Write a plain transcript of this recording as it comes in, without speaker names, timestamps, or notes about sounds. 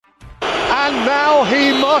And now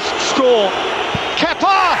he must score.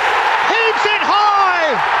 Kepa heaves it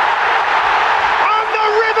high. And the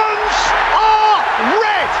ribbons are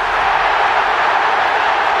red.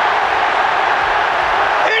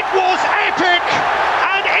 It was epic.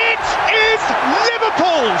 And it is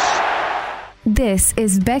Liverpool's. This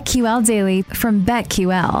is BetQL Daily from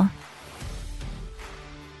BetQL.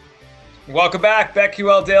 Welcome back,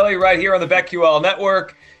 BetQL Daily, right here on the BetQL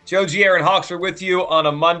Network. Joe G. Aaron Hawksford with you on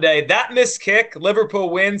a Monday. That missed kick, Liverpool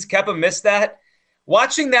wins. Kepa missed that.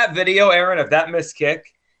 Watching that video, Aaron, of that missed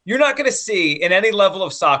kick, you're not going to see in any level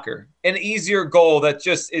of soccer an easier goal that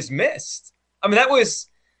just is missed. I mean, that was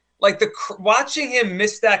like watching him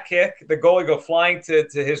miss that kick, the goalie go flying to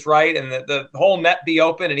his right and the whole net be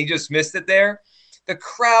open and he just missed it there. The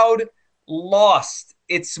crowd lost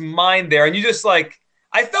its mind there. And you just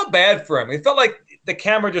I felt bad for him. It felt like the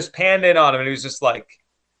camera just panned in on him and he was just like,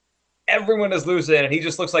 everyone is losing, and he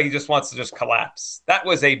just looks like he just wants to just collapse. That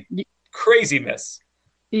was a crazy miss.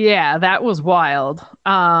 Yeah, that was wild.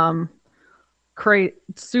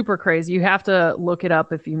 Super crazy. You have to look it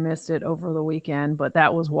up if you missed it over the weekend, but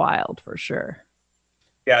that was wild for sure.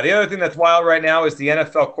 Yeah, the other thing that's wild right now is the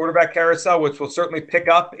NFL quarterback carousel, which will certainly pick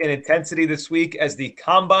up in intensity this week as the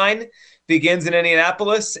combine begins in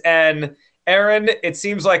Indianapolis. And Aaron, it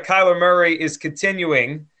seems like Kyler Murray is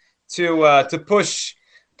continuing to push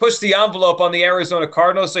the envelope on the Arizona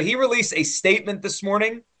Cardinals. So he released a statement this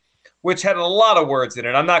morning, which had a lot of words in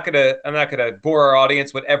it. I'm not gonna bore our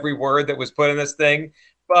audience with every word that was put in this thing,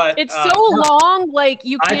 but it's so long, like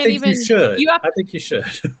you can't even. You should. I think you should.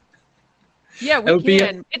 Yeah, we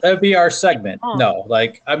can. That would be our segment. No,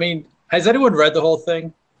 I mean, has anyone read the whole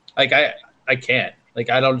thing? I can't. I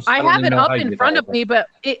have it up in front of me, but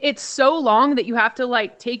it's so long that you have to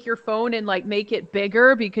take your phone and make it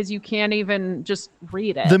bigger because you can't even just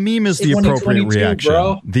read it. The meme is the appropriate reaction.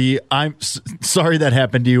 Bro. I'm sorry that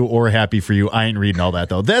happened to you or happy for you. I ain't reading all that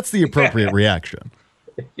though. That's the appropriate reaction.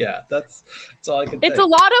 Yeah, that's all I can It's think. A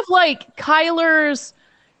lot of Kyler's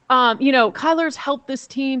Kyler's helped this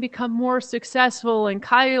team become more successful and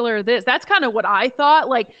Kyler this. That's kind of what I thought.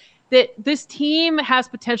 That this team has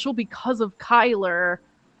potential because of Kyler.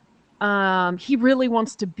 He really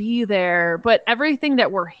wants to be there. But everything that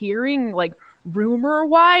we're hearing,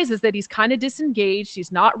 rumor-wise, is that he's kind of disengaged. He's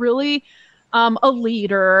not really a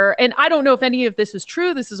leader. And I don't know if any of this is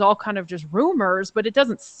true. This is all kind of just rumors, but it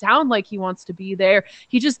doesn't sound like he wants to be there.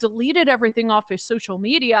 He just deleted everything off his social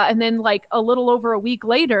media. And then a little over a week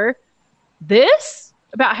later, this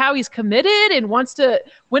about how he's committed and wants to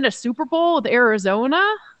win a Super Bowl with Arizona.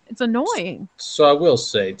 It's annoying. So I will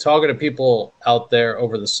say, talking to people out there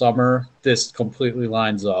over the summer, this completely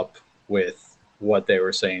lines up with what they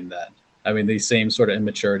were saying then. I mean, these same sort of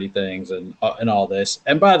immaturity things and all this.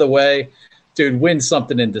 And by the way, dude, win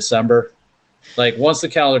something in December. Once the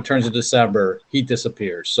calendar turns to December, he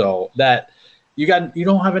disappears. So that you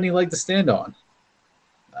don't have any leg to stand on.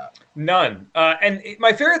 None. And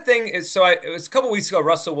my favorite thing is, it was a couple weeks ago,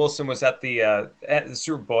 Russell Wilson was at the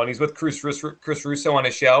Super Bowl, and he's with Chris Russo on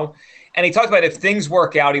his show. And he talked about if things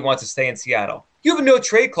work out, he wants to stay in Seattle. You have a no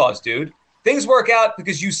trade clause, dude. Things work out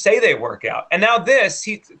because you say they work out. And now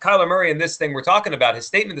Kyler Murray and this thing we're talking about, his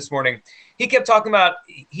statement this morning, he kept talking about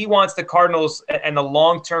he wants the Cardinals and the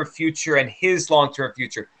long-term future and his long-term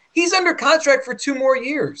future. He's under contract for 2 more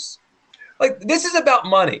years. This is about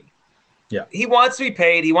money. Yeah. He wants to be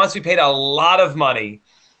paid. He wants to be paid a lot of money.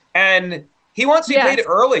 And he wants to be paid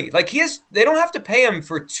early. They don't have to pay him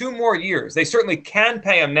for 2 more years. They certainly can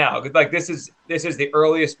pay him now. This is the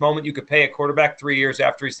earliest moment you could pay a quarterback 3 years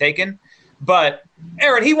after he's taken. But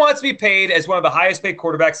Aaron, he wants to be paid as one of the highest paid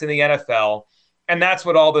quarterbacks in the NFL. And that's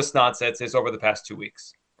what all this nonsense is over the past 2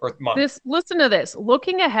 weeks. Or month. Listen to this.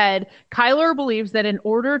 Looking ahead, Kyler believes that in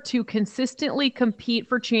order to consistently compete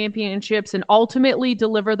for championships and ultimately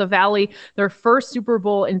deliver the Valley their first Super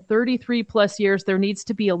Bowl in 33 plus years, there needs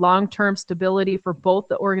to be a long-term stability for both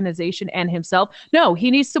the organization and himself. No, he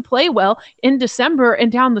needs to play well in December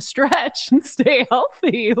and down the stretch and stay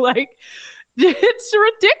healthy. It's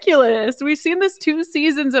ridiculous. We've seen this 2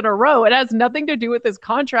 seasons in a row. It has nothing to do with his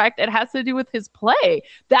contract. It has to do with his play.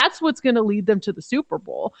 That's what's going to lead them to the Super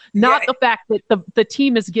Bowl, not the fact that the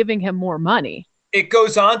team is giving him more money. It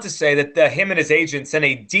goes on to say that him and his agent sent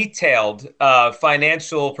a detailed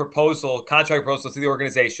financial proposal, contract proposal to the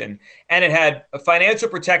organization, and it had a financial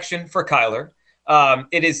protection for Kyler.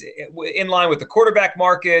 It is in line with the quarterback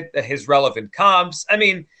market, his relevant comps. I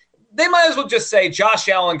mean, they might as well just say Josh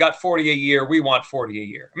Allen got 40 a year. We want 40 a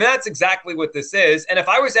year. I mean, that's exactly what this is. And if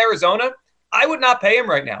I was Arizona, I would not pay him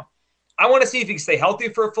right now. I want to see if he can stay healthy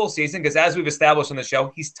for a full season because as we've established on the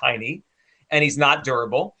show, he's tiny and he's not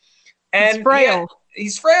durable. And he's frail.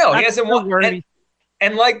 He's frail. He hasn't won.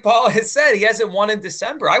 And like Paul has said, he hasn't won in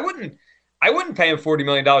December. I wouldn't pay him $40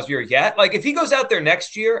 million a year yet. Like if he goes out there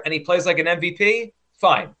next year and he plays like an MVP,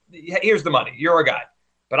 fine. Here's the money. You're a guy.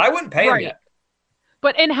 But I wouldn't pay him yet.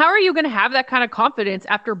 And how are you going to have that kind of confidence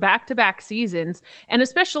after back-to-back seasons? And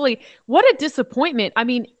especially, what a disappointment. I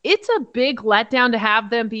mean, it's a big letdown to have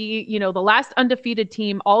them be, the last undefeated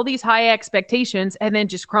team, all these high expectations, and then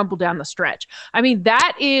just crumble down the stretch. I mean,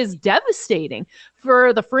 that is devastating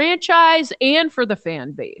for the franchise and for the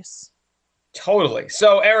fan base. Totally.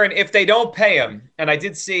 So, Aaron, if they don't pay him, and I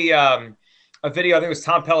did see a video, I think it was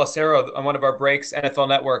Tom Pelissero on one of our breaks, NFL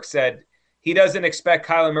Network, said he doesn't expect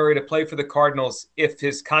Kyler Murray to play for the Cardinals if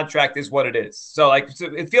his contract is what it is. So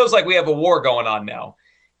it feels like we have a war going on now.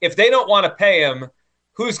 If they don't want to pay him,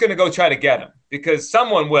 who's going to go try to get him? Because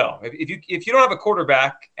someone will. If you don't have a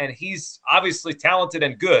quarterback and he's obviously talented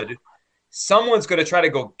and good, someone's going to try to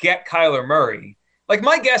go get Kyler Murray. Like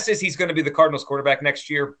my guess is he's going to be the Cardinals quarterback next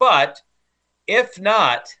year. But if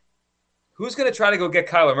not, who's going to try to go get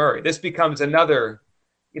Kyler Murray? This becomes another,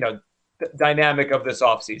 dynamic of this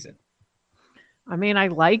offseason. I mean, I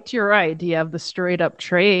liked your idea of the straight up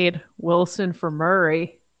trade Wilson for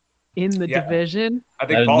Murray in the division. I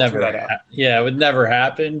think Paul threw that out. It would never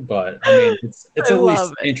happen, but I mean, it's at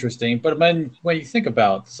least interesting. But when you think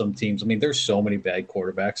about some teams, I mean, there's so many bad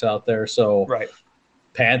quarterbacks out there. So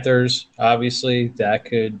Panthers, obviously, that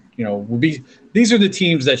could, would be. These are the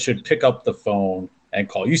teams that should pick up the phone and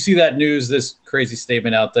call. You see that news, this crazy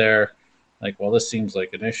statement out there, like, well, this seems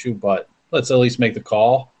like an issue, but let's at least make the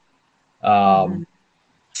call.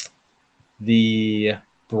 The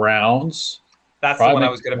Browns. That's the one I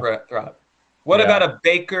was going to throw out. What about a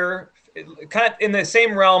Baker, kind of in the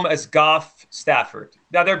same realm as Goff, Stafford?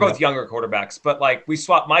 Now, they're both younger quarterbacks, but like we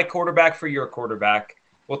swap my quarterback for your quarterback.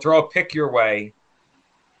 We'll throw a pick your way.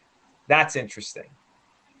 That's interesting.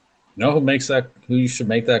 You know who you should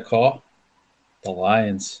make that call? The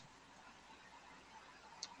Lions.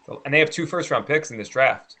 And they have 2 first-round picks in this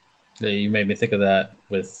draft. Yeah, you made me think of that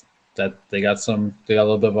with that they got a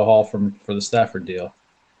little bit of a haul for the Stafford deal.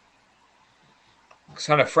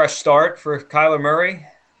 Kind of fresh start for Kyler Murray.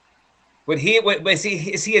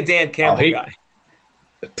 Is he a Dan Campbell guy?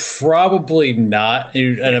 Probably not.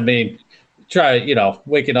 And I mean,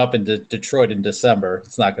 waking up in Detroit in December,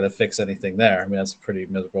 it's not going to fix anything there. I mean, that's a pretty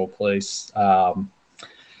miserable place.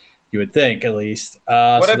 You would think, at least.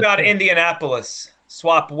 What about Indianapolis?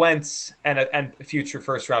 Swap Wentz and a future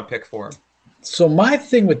first-round pick for him. So my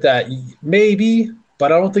thing with that, maybe,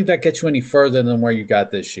 but I don't think that gets you any further than where you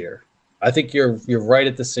got this year. I think you're right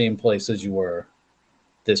at the same place as you were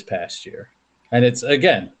this past year. And it's,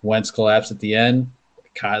 again, Wentz collapse at the end.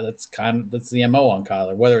 That's the MO on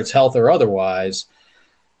Kyler, whether it's health or otherwise.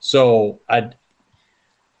 So I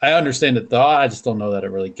understand the thought. I just don't know that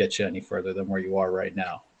it really gets you any further than where you are right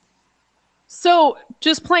now. So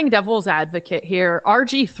just playing devil's advocate here,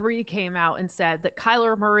 RG3 came out and said that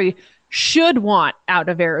Kyler Murray should want out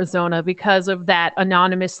of Arizona because of that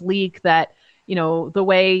anonymous leak that, the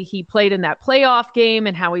way he played in that playoff game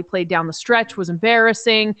and how he played down the stretch was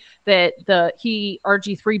embarrassing, that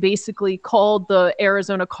RG3 basically called the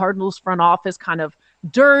Arizona Cardinals front office kind of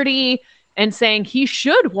dirty and saying he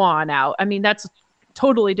should want out. I mean, that's a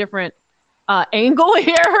totally different angle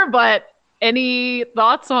here, but any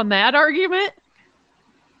thoughts on that argument?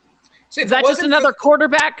 Is that just another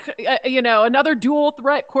quarterback, another dual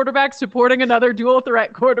threat quarterback supporting another dual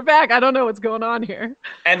threat quarterback? I don't know what's going on here.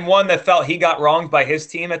 And one that felt he got wronged by his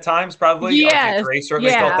team at times, probably. Yes.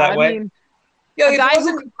 Certainly felt that way. A guy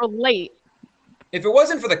who could relate. If it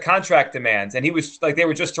wasn't for the contract demands and he was like, they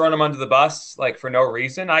were just throwing him under the bus, like for no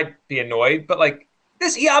reason, I'd be annoyed. But like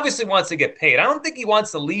this, he obviously wants to get paid. I don't think he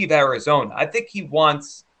wants to leave Arizona. I think he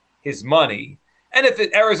wants his money. And if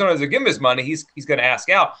Arizona doesn't give him his money, he's going to ask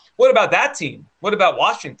out. What about that team? What about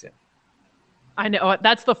Washington? I know.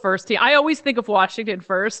 That's the first team. I always think of Washington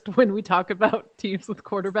first when we talk about teams with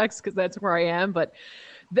quarterbacks because that's where I am. But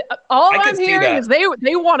all I'm hearing is they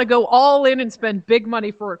want to go all in and spend big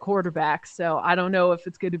money for a quarterback. So I don't know if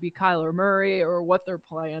it's going to be Kyler Murray or what their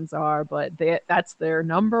plans are, but that's their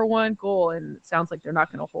number one goal, and it sounds like they're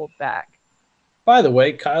not going to hold back. By the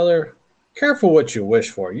way, Kyler, careful what you wish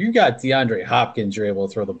for. You got DeAndre Hopkins you're able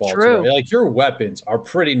to throw the ball to. Like, your weapons are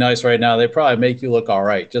pretty nice right now. They probably make you look all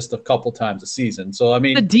right just a couple times a season. So, I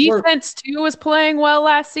mean, the defense, too, was playing well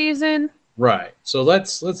last season. Right. So,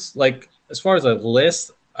 let's like, as far as a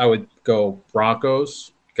list, I would go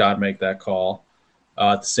Broncos. Got to make that call.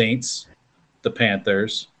 The Saints, the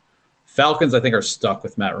Panthers. Falcons, I think, are stuck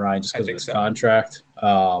with Matt Ryan just because of his contract.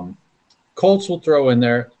 Colts will throw in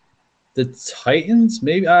there. The Titans,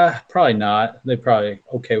 maybe, probably not. They're probably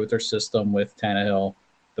okay with their system with Tannehill.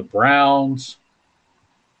 The Browns,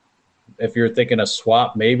 if you're thinking a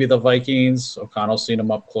swap, maybe the Vikings. O'Connell's seen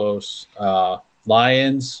them up close.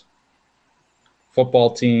 Lions, football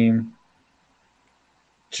team.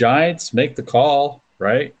 Giants make the call,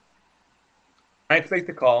 right? Giants make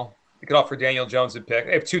the call. You could offer Daniel Jones a pick.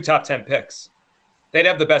 They have 2 top 10 picks. They'd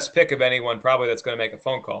have the best pick of anyone probably that's going to make a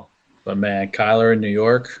phone call. But, man, Kyler in New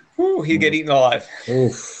York. Ooh, he'd get eaten alive.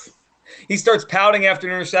 Oof. He starts pouting after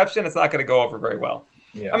an interception. It's not going to go over very well.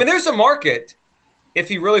 Yeah. I mean, there's a market if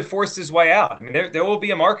he really forced his way out. I mean, there will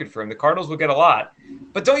be a market for him. The Cardinals will get a lot.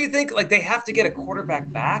 But don't you think, like, they have to get a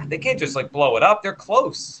quarterback back? They can't just, like, blow it up. They're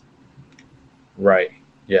close. Right.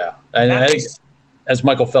 Yeah. And I think, as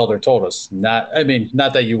Michael Felder told us, not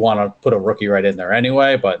that you want to put a rookie right in there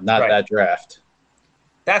anyway, but not that draft.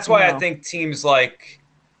 That's why I think teams like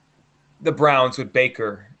the Browns with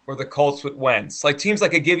Baker or the Colts with Wentz, like teams that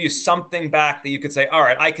could give you something back that you could say, all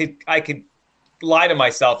right, I could lie to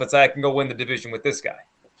myself and say I can go win the division with this guy.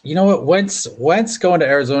 You know what? Wentz going to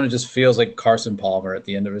Arizona just feels like Carson Palmer at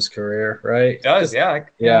the end of his career, right? It does, yeah.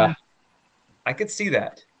 Yeah. I could see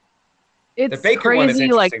that. It's crazy,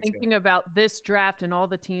 like thinking about this draft and all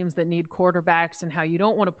the teams that need quarterbacks and how you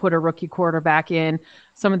don't want to put a rookie quarterback in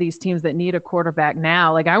some of these teams that need a quarterback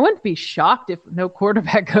now. Like, I wouldn't be shocked if no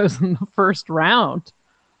quarterback goes in the first round.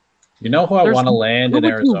 You know who I want to land in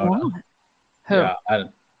Arizona? Who? Yeah,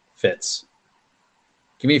 Fitz.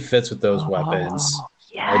 Give me Fitz with those weapons.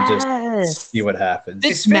 Yes. And just see what happens.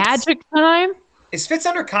 It's magic time. Is Fitz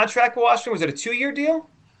under contract with Washington? Was it a 2-year deal?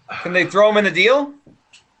 Can they throw him in the deal?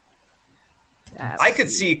 I could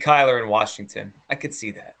see Kyler in Washington. I could see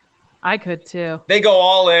that. I could too. They go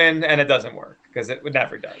all in, and it doesn't work because it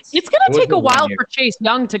never does. It's going to take a while for Chase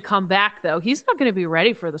Young to come back, though. He's not going to be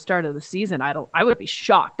ready for the start of the season. I would be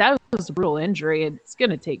shocked. That was a brutal injury. It's going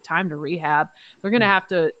to take time to rehab. They're going to have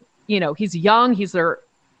to, he's young. He's their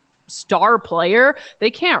star player. They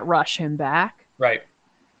can't rush him back. Right.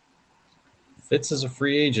 Fitz is a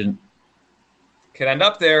free agent. Could end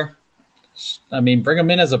up there. I mean, bring him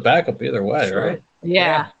in as a backup either way, right?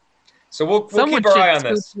 Yeah. So we'll keep our eye on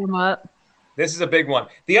this. This is a big one.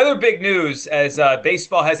 The other big news, as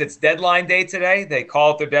baseball has its deadline day today, they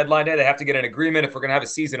call it their deadline day. They have to get an agreement if we're going to have a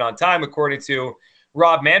season on time, according to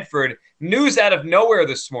Rob Manfred. News out of nowhere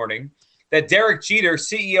this morning that Derek Jeter,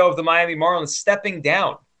 CEO of the Miami Marlins, stepping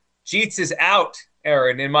down. Jeets is out,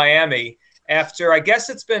 Aaron, in Miami after, I guess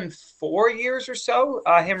it's been 4 years or so,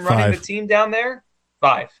 him running the team down there.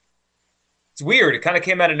 5. It's weird. It kind of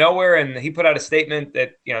came out of nowhere, and he put out a statement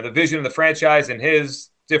that, the vision of the franchise and his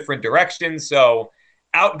different directions. So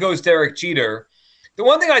out goes Derek Jeter. The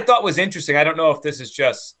one thing I thought was interesting, I don't know if this is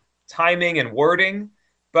just timing and wording,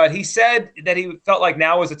 but he said that he felt like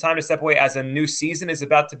now was the time to step away as a new season is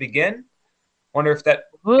about to begin. Wonder if that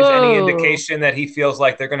is any indication that he feels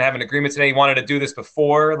like they're going to have an agreement today. He wanted to do this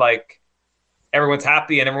before, like everyone's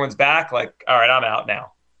happy and everyone's back. Like, all right, I'm out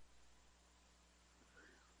now.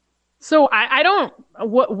 So I don't,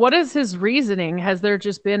 what is his reasoning? Has there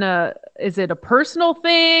just been is it a personal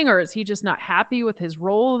thing, or is he just not happy with his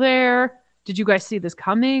role there? Did you guys see this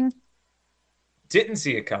coming? Didn't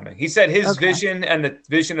see it coming. He said his vision and the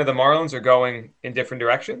vision of the Marlins are going in different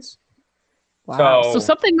directions. Wow. So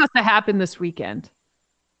something must have happened this weekend.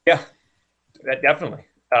 Yeah, definitely.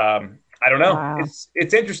 I don't know. Wow.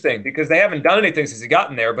 It's interesting because they haven't done anything since he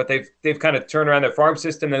gotten there, but they've kind of turned around their farm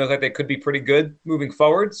system. They look like they could be pretty good moving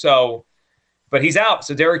forward. So, but he's out.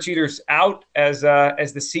 So Derek Jeter's out as the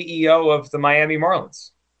CEO of the Miami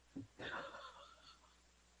Marlins.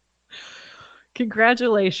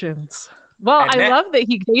 Congratulations. Well, I love that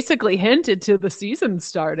he basically hinted to the season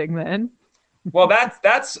starting then. Well,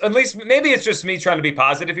 that's at least maybe it's just me trying to be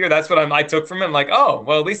positive here. That's what I took from him. Like, oh,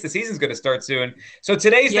 well, at least the season's going to start soon. So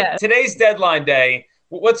today's deadline day.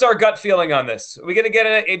 What's our gut feeling on this? Are we going to get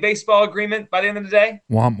a baseball agreement by the end of the day?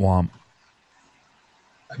 Womp womp.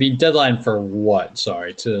 I mean, deadline for what?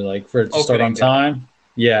 Sorry, for it to start on time.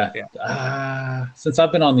 Yeah. Since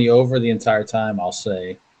I've been on the over the entire time, I'll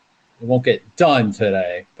say it won't get done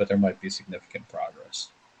today, but there might be significant progress.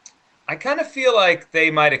 I kind of feel like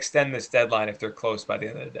they might extend this deadline if they're close by the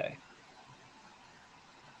end of the day.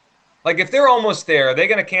 Like, if they're almost there, are they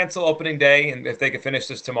going to cancel opening day and if they could finish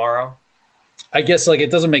this tomorrow? I guess,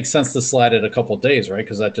 it doesn't make sense to slide it a couple of days, right?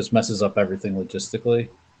 Because that just messes up everything logistically.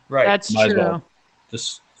 Right. That's Might true. as well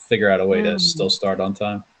just figure out a way to still start on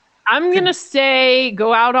time. I'm going to say,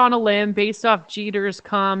 go out on a limb based off Jeter's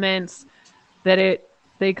comments that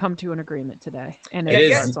they come to an agreement today. And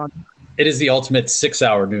it is the ultimate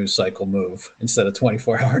 6-hour news cycle move instead of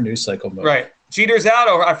 24-hour news cycle move. Right. Jeter's out.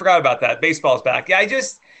 Oh, I forgot about that. Baseball's back. Yeah,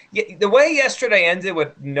 the way yesterday ended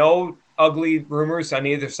with no ugly rumors on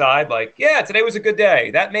either side, like, yeah, today was a good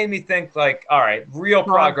day. That made me think, like, all right, real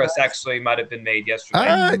progress actually might have been made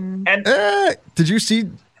yesterday. Did you see?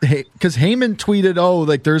 Because Heyman tweeted, "Oh,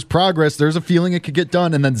 like there's progress. There's a feeling it could get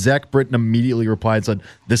done," and then Zach Britton immediately replied and said,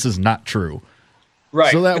 "This is not true."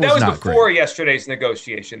 Right. So that was not before great. Yesterday's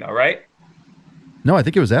negotiation, though, right? No, I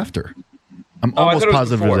think it was after. I'm almost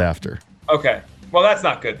positive it was after. Okay. Well, that's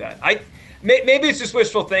not good then. Maybe it's just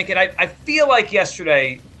wishful thinking. I feel like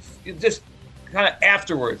yesterday, just kind of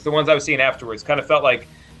afterwards, the ones I was seeing afterwards, kind of felt like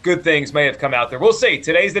good things may have come out there. We'll see.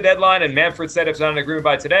 Today's the deadline, and Manfred said if it's not an agreement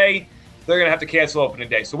by today, they're going to have to cancel opening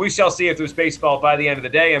day. So we shall see if there's baseball by the end of the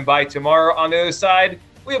day. And by tomorrow, on the other side,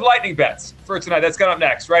 we have lightning bets for tonight. That's coming up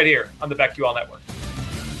next right here on the BetQL Network.